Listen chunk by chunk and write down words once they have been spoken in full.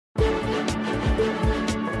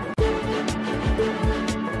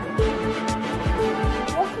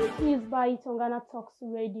Bite on Ghana Talks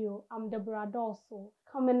Radio. I'm Deborah Dorso.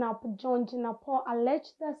 Coming up, John Jinapor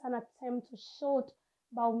alleged there's an attempt to shield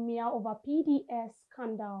Baumia over PDS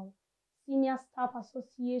scandal. Senior Staff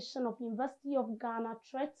Association of University of Ghana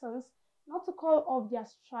threatens not to call off their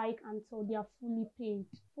strike until they are fully paid.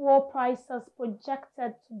 Fuel prices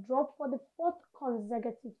projected to drop for the fourth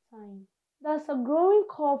consecutive time. There's a growing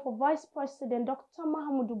call for Vice President Dr.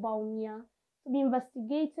 Mahamudu Bawumia to be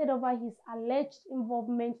investigated over his alleged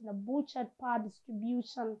involvement in the butchered power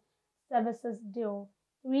distribution services deal.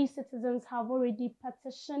 3 citizens have already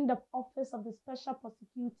petitioned the Office of the Special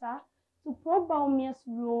Prosecutor to probe Baumia's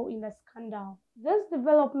role in the scandal. This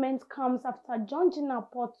development comes after John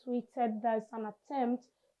Jinapor tweeted there is an attempt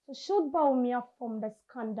to shield Baumia from the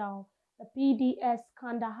scandal. The PDS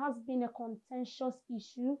scandal has been a contentious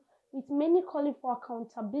issue, with many calling for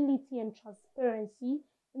accountability and transparency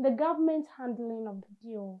in the government handling of the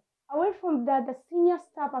deal. Away from that, the Senior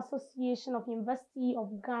Staff Association of University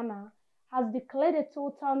of Ghana has declared a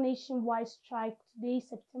total nationwide strike today,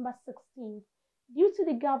 September 16th, due to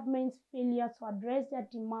the government's failure to address their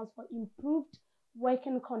demands for improved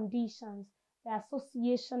working conditions. The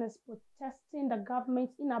association is protesting the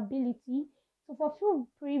government's inability to fulfill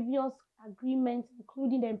previous agreements,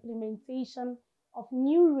 including the implementation of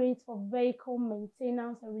new rates for vehicle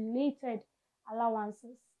maintenance and related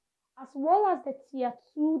allowances, as well as the Tier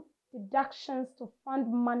 2 deductions to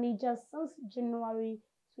fund managers since January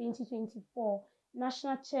 2024.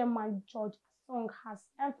 National Chairman George Asong has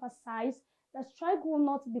emphasized the strike will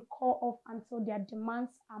not be called off until their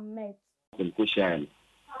demands are met. Once you're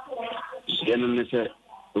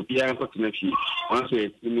a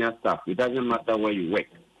senior staff, it doesn't matter where you work.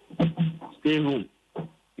 Stay home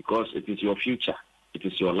because it is your future, it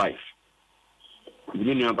is your life.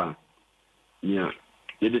 Yeah,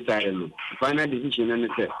 they decided the final decision and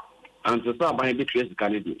said, and to start buying the trace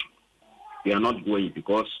candidate, we are not going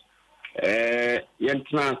because young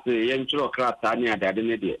class, young children, Tanya, the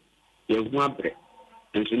other day, they want bread,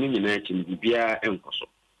 and swimming in action, the beer and coso.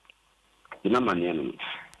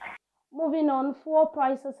 Moving on, fuel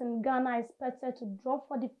prices in Ghana are expected to drop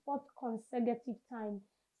for the fourth consecutive time,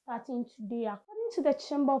 starting today. According to the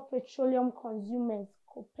Chamber of Petroleum Consumers,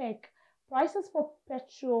 (COPEC), prices for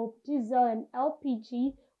petrol, diesel, and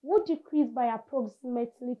LPG will decrease by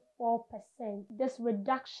approximately 4%. This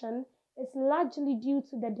reduction is largely due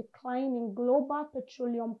to the decline in global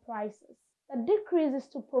petroleum prices. The decrease is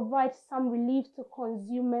to provide some relief to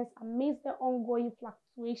consumers amidst the ongoing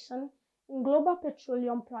fluctuation in global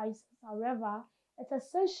petroleum prices. However, it's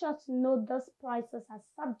essential to note these prices are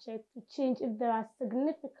subject to change if there are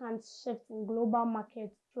significant shifts in global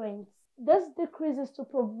market trends. This decrease is to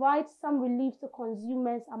provide some relief to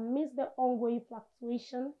consumers amidst the ongoing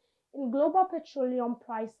fluctuation in global petroleum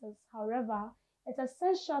prices. However, it's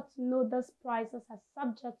essential to note these prices are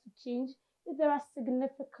subject to change if there are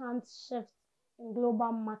significant shifts in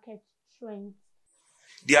global market trends.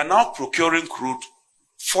 They are now procuring crude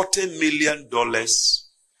 $40 million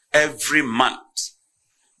every month.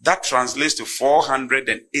 That translates to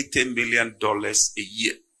 $480 million a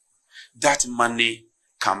year. That money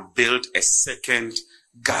can build a second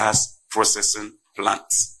gas processing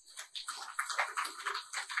plant.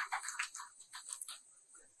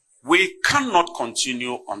 We cannot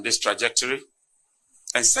continue on this trajectory,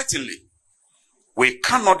 and certainly we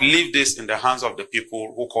cannot leave this in the hands of the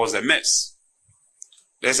people who cause a mess.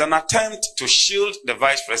 There's an attempt to shield the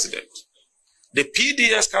vice president. The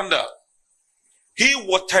PDS scandal, he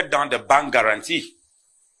watered down the bank guarantee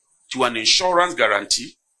to an insurance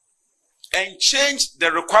guarantee and changed the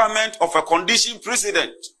requirement of a condition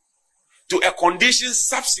precedent to a condition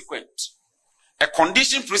subsequent. A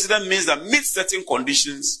condition precedent means that meet certain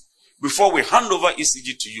conditions before we hand over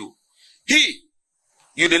ECG to you. He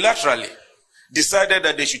unilaterally decided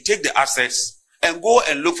that they should take the assets and go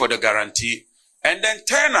and look for the guarantee, and then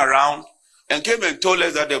turn around and came and told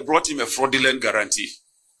us that they brought him a fraudulent guarantee.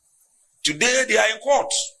 Today they are in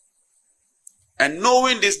court. And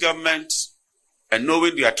knowing this government and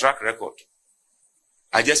knowing their track record,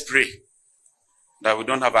 I just pray that we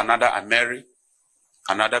don't have another Ameri,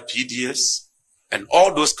 another PDS, and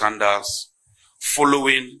all those scandals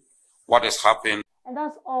following what has happened. And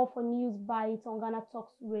that's all for News Bites on Ghana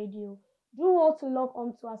Talks Radio. Do well to log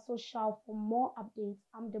on to our social for more updates.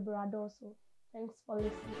 I'm Deborah Dorso. Thanks for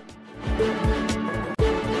listening.